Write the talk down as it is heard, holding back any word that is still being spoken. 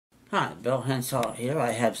Hi, Bill Henshall here.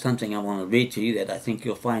 I have something I want to read to you that I think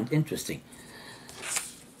you'll find interesting.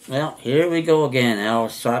 Well, here we go again. Al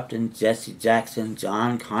Sharpton, Jesse Jackson,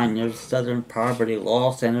 John Conyers, Southern Poverty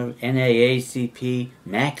Law Center, NAACP,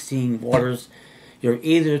 Maxine Waters. You're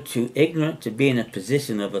either too ignorant to be in a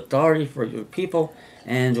position of authority for your people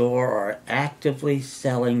and or are actively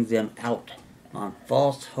selling them out on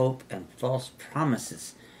false hope and false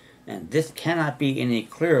promises. And this cannot be any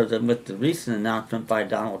clearer than with the recent announcement by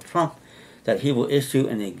Donald Trump that he will issue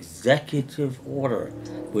an executive order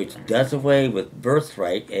which does away with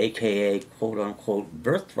birthright, aka quote-unquote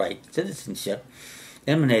birthright citizenship,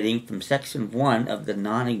 emanating from Section 1 of the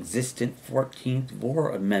non-existent 14th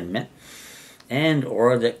War Amendment, and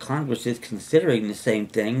or that Congress is considering the same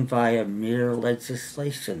thing via mere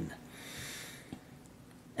legislation.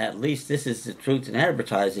 At least this is the truth in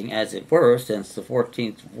advertising, as it were, since the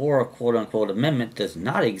 14th War quote-unquote amendment does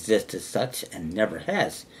not exist as such and never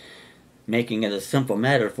has, making it a simple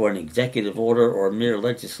matter for an executive order or mere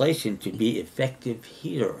legislation to be effective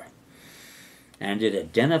here. And it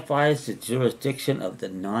identifies the jurisdiction of the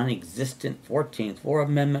non-existent 14th War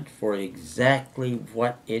Amendment for exactly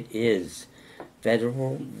what it is: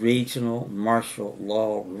 federal, regional, martial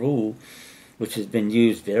law rule, which has been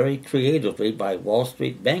used very creatively by Wall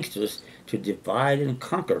Street banksters to divide and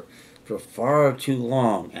conquer for far too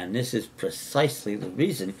long. And this is precisely the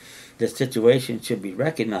reason the situation should be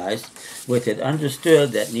recognized, with it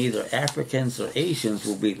understood that neither Africans or Asians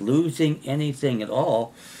will be losing anything at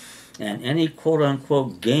all, and any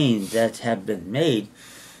quote-unquote gains that have been made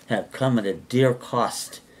have come at a dear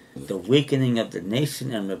cost: the weakening of the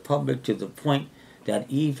nation and republic to the point that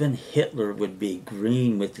even Hitler would be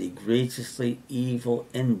green with egregiously evil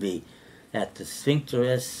envy at the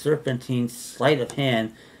sphincteresque serpentine sleight of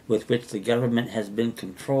hand with which the government has been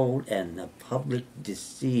controlled and the public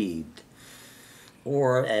deceived.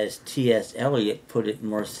 Or, as T.S. Eliot put it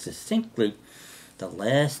more succinctly, the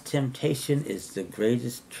last temptation is the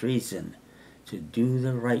greatest treason, to do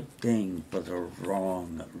the right thing for the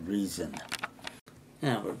wrong reason.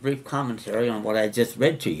 Now, a brief commentary on what I just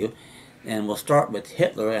read to you. And we'll start with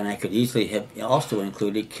Hitler, and I could easily have also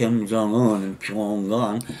included Kim Jong-un and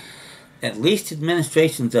Pyongyang. At least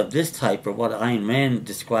administrations of this type are what Ayn Rand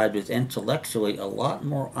described as intellectually a lot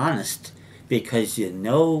more honest, because you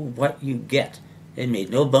know what you get. They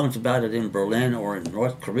made no bones about it in Berlin or in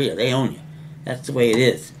North Korea. They own you. That's the way it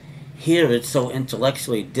is. Here it's so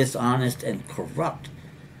intellectually dishonest and corrupt,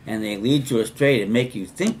 and they lead you astray to make you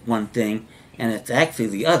think one thing, and it's actually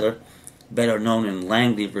the other, better known in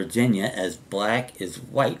Langley, Virginia as black is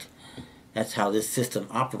white. That's how this system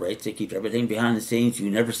operates. They keep everything behind the scenes. You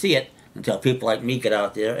never see it until people like me get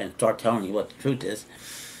out there and start telling you what the truth is.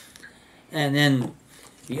 And then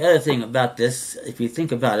the other thing about this, if you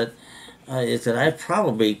think about it, is that I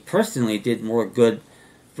probably personally did more good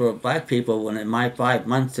for black people when in my 5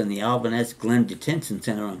 months in the Albanese Glen Detention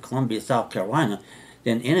Center in Columbia, South Carolina,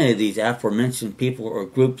 than any of these aforementioned people or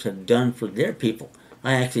groups have done for their people.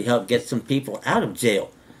 I actually helped get some people out of jail,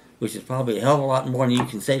 which is probably a hell of a lot more than you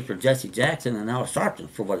can say for Jesse Jackson and Al Sharpton,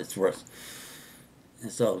 for what it's worth.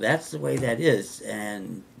 And so that's the way that is.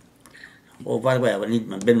 And, oh, by the way,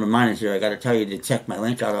 I've been reminded here, I got to tell you to check my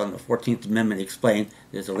link out on the 14th Amendment Explained.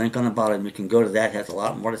 There's a link on the bottom. You can go to that. It has a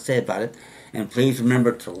lot more to say about it. And please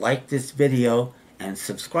remember to like this video and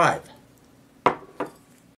subscribe.